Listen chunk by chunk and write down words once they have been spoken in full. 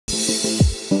Hello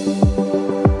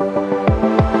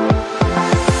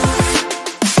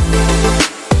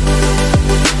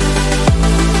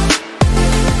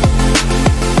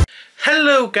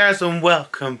guys and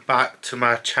welcome back to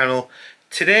my channel.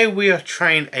 Today we are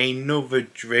trying another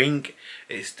drink.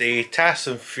 It's the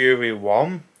Tyson Fury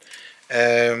one,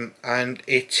 and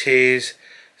it is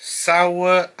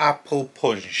sour apple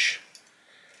punch.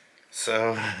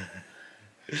 So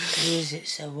Where's it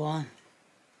so one?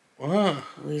 what?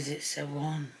 Where's it so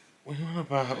one? What do you want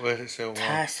about where it's so one?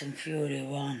 Tyson Fury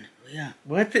one. Yeah.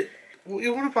 Where did what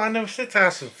you want about? I never said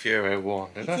Tyson Fury one,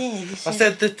 did I? You did, I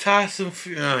said the Tyson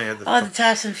Fury. Oh yeah. The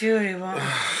Tyson Fury one.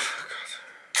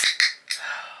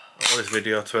 Oh, this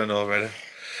video turned already.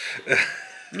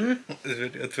 This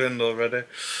video turned already.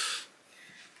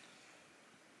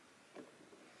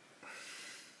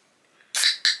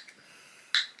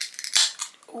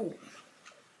 Oh.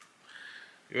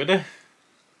 You ready?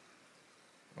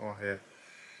 Oh, here.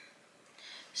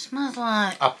 Smells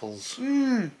like Apples.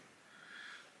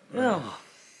 Oh.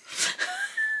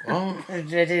 What? I'm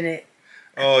dreading it.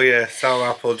 Oh yeah, sour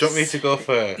apple. Do you want me to go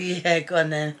first? Yeah, go on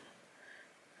then.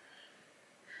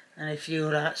 And if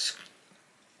you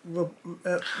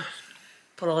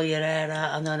pull all your hair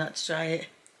out, I know not to try it.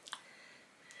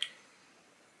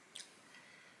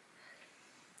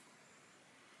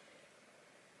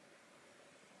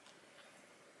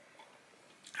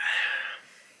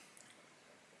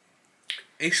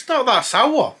 It's not that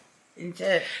sour. Isn't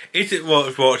it? Is it?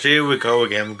 Watch, here we go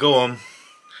again. Go on.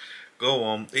 Go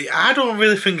on. I don't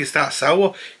really think it's that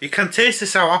sour. You can taste the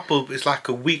sour apple, but it's like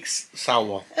a weak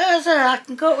sour. Oh, sorry, I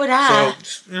can go with that.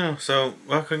 So, you know, so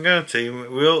I can guarantee you,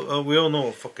 we all know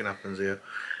what fucking happens here.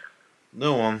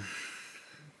 No one.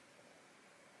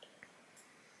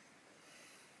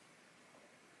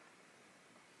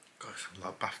 Gosh, I'm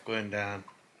like bath going down.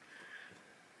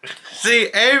 See,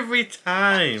 every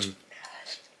time.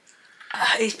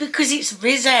 It's because it's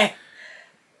fizzy.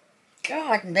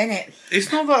 God, minute. It's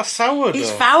not that sour though.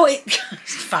 It's foul.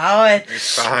 It's foul.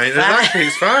 It's fine. Exactly,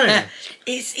 it's fine.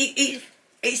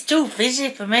 It's too fizzy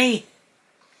for me.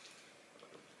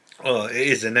 Well, it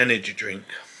is an energy drink.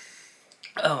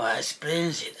 Oh, that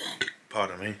explains it then.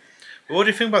 Pardon me. But what do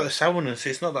you think about the sourness?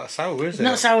 It's not that sour, is it? It's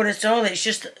not sour at all. It's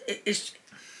just it's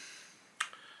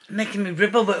making me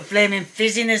ribble, but flaming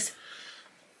fizziness.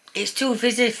 It's too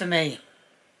fizzy for me.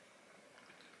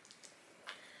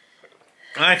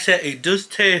 Like I said, it does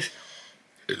taste.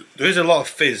 There is a lot of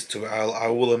fizz to it. I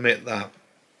will admit that.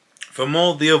 From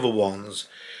all the other ones,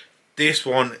 this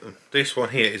one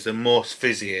here is the most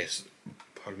fizziest.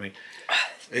 Pardon me.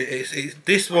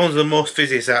 This one's the most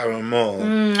fizziest out of them all.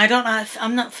 I don't like.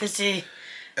 I'm not fizzy.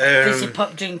 Fizzy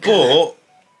pop drinker. But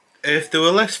if there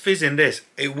were less fizz in this,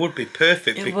 it would be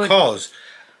perfect because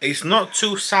it's not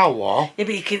too sour. Yeah,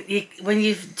 but when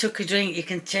you took a drink, you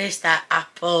can taste that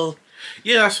apple.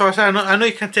 Yeah, that's what I said. I know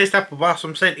you can taste apple, but that's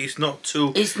what I'm saying. It's not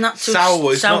too. It's not too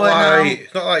sour. It's sour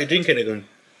it's not like you're drinking it. Going.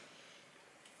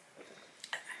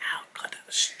 Oh God, that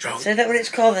was strong. So that what it's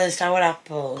called? The sour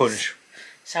apple Punch.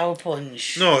 Sour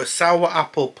punch. No, it's sour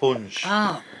apple punch.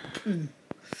 Oh.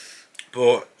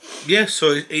 But yeah,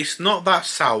 so it's not that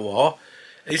sour.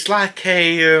 It's like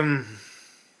a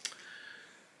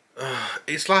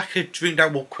it's like a drink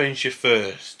that will quench you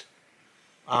first.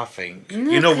 I think.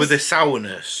 No, you know, with the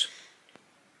sourness.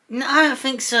 No, I don't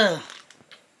think so.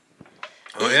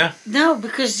 Oh yeah. No,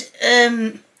 because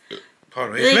Pardon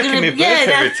me. It's making me burp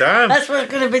every time. That's what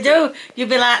it's gonna be doing. You'll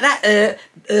be like that.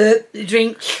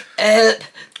 Drink.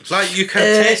 It's like you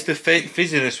can taste the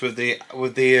fizziness with the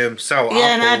sour apples.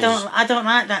 Yeah, and I don't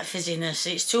like that fizziness.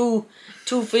 It's too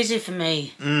fizzy for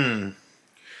me.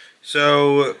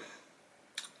 So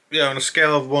yeah, on a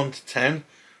scale of 1 to 10,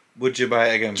 would you buy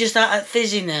it again? Just that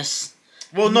fizziness.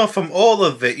 Well, no, from all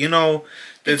of it, you know.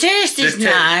 The taste is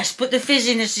nice, but the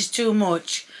fizziness is too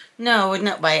much. No, I would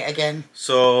not buy it again.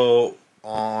 So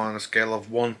on a scale of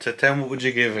 1 to 10, what would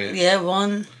you give it? Yeah,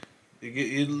 1.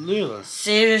 You Lula.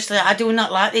 Seriously, I do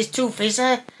not like this. Too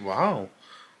fizzy. Wow,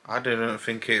 I didn't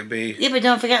think it'd be. Yeah, but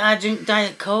don't forget I drink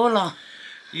Diet Cola.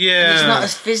 Yeah. It's not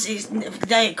as fizzy.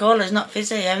 Diet Cola is not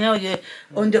fizzy. I know you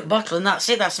under bottle and that's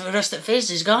it. That's the rest of the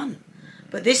fizz is gone.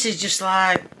 But this is just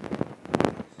like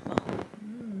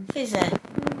fizzy.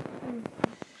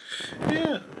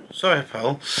 Yeah. Sorry,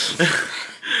 pal.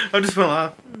 I just went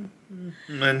like.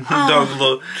 And then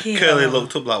dog Curly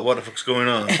looked up like, what the fuck's going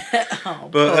on? Oh,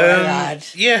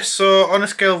 but yeah, so on a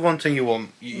scale of 1 to you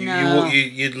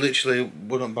literally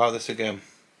wouldn't buy this again.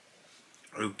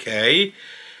 Okay.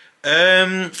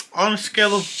 On a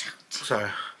scale of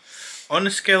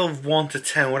 1 to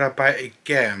 10, would I buy it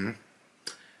again?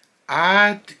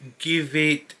 I'd give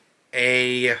it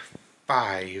a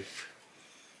 5.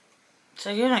 So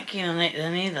you're not keen on it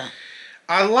then either?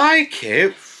 I like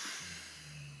it.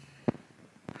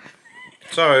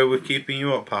 Sorry, we're keeping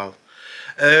you up, pal.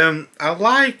 I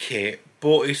like it,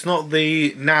 but it's not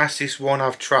the nicest one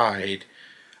I've tried.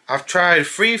 I've tried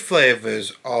 3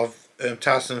 flavours of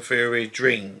Tyson Fury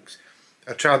drinks.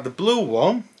 I tried the blue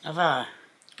one. Have I?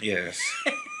 Yes.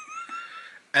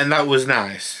 And that was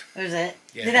nice. Was it?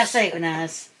 Yes. Did I say it was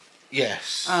nice?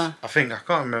 Yes. Oh. I can't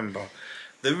remember.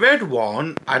 The red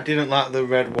one, I didn't like the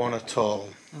red one at all.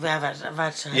 I've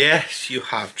had tried. Yes, you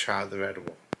have tried the red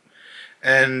one.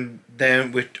 And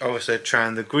then we're obviously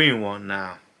trying the green one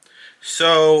now.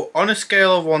 So, on a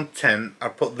scale of 1 to 10, I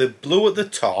put the blue at the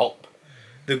top,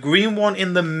 the green one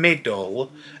in the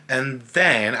middle, and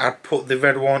then I'd put the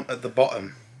red one at the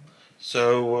bottom.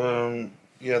 So,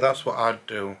 yeah, that's what I'd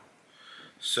do.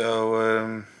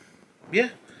 So, yeah.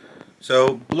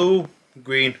 So, blue,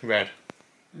 green, red.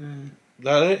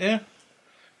 That it, yeah?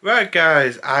 Right,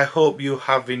 guys, I hope you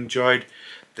have enjoyed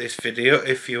this video.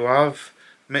 If you have,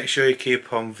 make sure you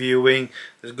keep on viewing.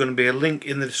 There's going to be a link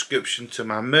in the description to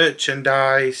my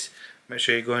merchandise. Make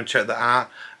sure you go and check that out.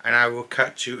 And I will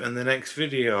catch you in the next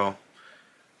video.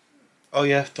 Oh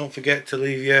yeah, don't forget to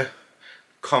leave your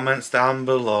comments down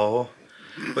below.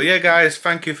 But yeah, guys,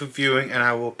 thank you for viewing, and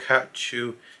I will catch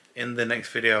you in the next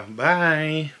video.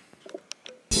 Bye.